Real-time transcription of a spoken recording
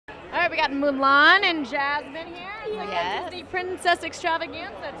All right, we got Mulan and Jasmine here. It's like Yes. a Disney Princess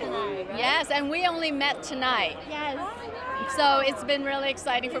Extravaganza tonight. Right? Yes, and we only met tonight. Yes. So it's been really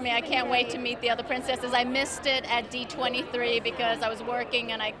exciting for me. I can't wait to meet the other princesses. I missed it at D23 because I was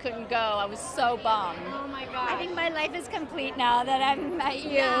working and I couldn't go. I was so bummed. Oh my God. I think my life is complete now that I've met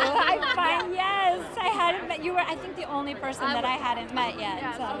you. I find, yes, I hadn't met you. Were, I think, the only person that I hadn't met yet.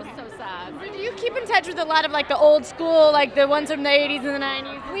 Yeah, so. that was so sad. So do you keep in touch with a lot of like the old school, like the ones from the 80s and the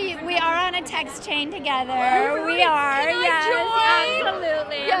 90s? We are on a text chain together. We are. Can I yes, join?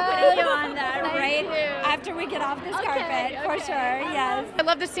 absolutely. Yes. I'm putting you on that Thank right you. after we get off this carpet, for okay. sure. Yes. I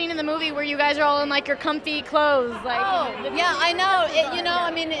love the scene in the movie where you guys are all in like your comfy clothes. Like, Yeah, I know.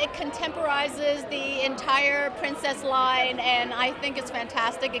 I mean, it contemporizes the entire princess line, and I think it's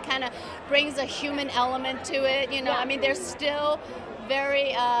fantastic. It kind of brings a human element to it. I mean, they're still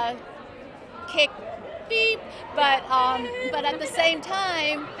very kick beep, but at the same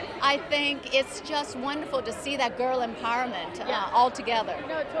time, I think it's just wonderful to see that girl empowerment all together.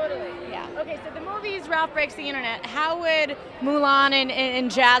 No, totally. Yeah. Okay, so the movie's Ralph Breaks the Internet. How would Mulan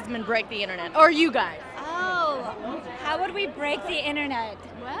and Jasmine break the internet? Or you guys? Oh, how would we break the internet?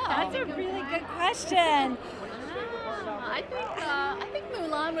 Wow. That's a really good question. I think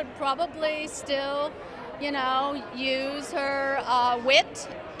Mulan would probably still, use her wit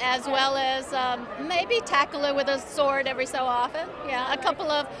as well as maybe tackle her with a sword every so often. Yeah, a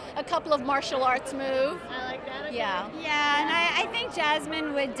couple of martial arts moves. I like that. Okay. Yeah. Yeah, and I think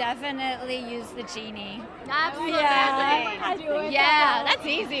Jasmine would definitely use the genie. Absolutely. Yeah, that's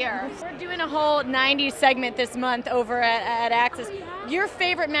easier. We're doing a whole 90s segment this month over at Access. Your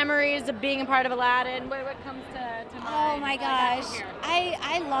favorite memories of being a part of Aladdin? What comes to mind? Oh my gosh.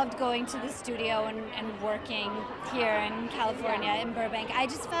 I loved going to the studio and working here in California, in Burbank. I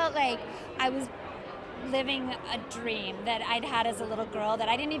just felt like I was living a dream that I'd had as a little girl that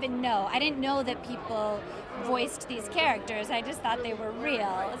I didn't even know. I didn't know that people voiced these characters. I just thought they were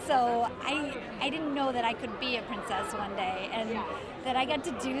real. So I didn't know that I could be a princess one day, and that I got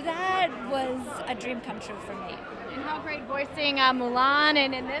to do that was a dream come true for me. And how great voicing Mulan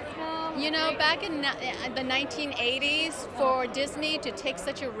and in this film. Back in the 1980s, for Disney to take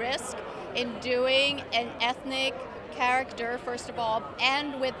such a risk in doing an ethnic character, first of all,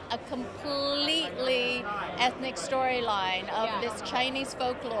 and with a completely ethnic storyline of this Chinese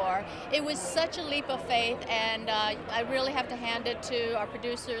folklore. It was such a leap of faith, and I really have to hand it to our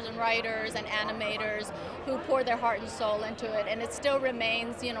producers and writers and animators who poured their heart and soul into it, and it still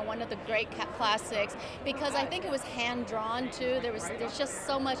remains, one of the great classics, because I think it was hand-drawn too. There's just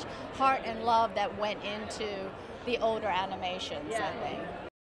so much heart and love that went into the older animations, I think.